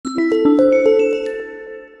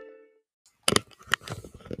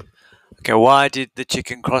Okay, why did the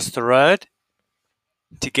chicken cross the road?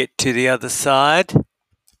 To get to the other side.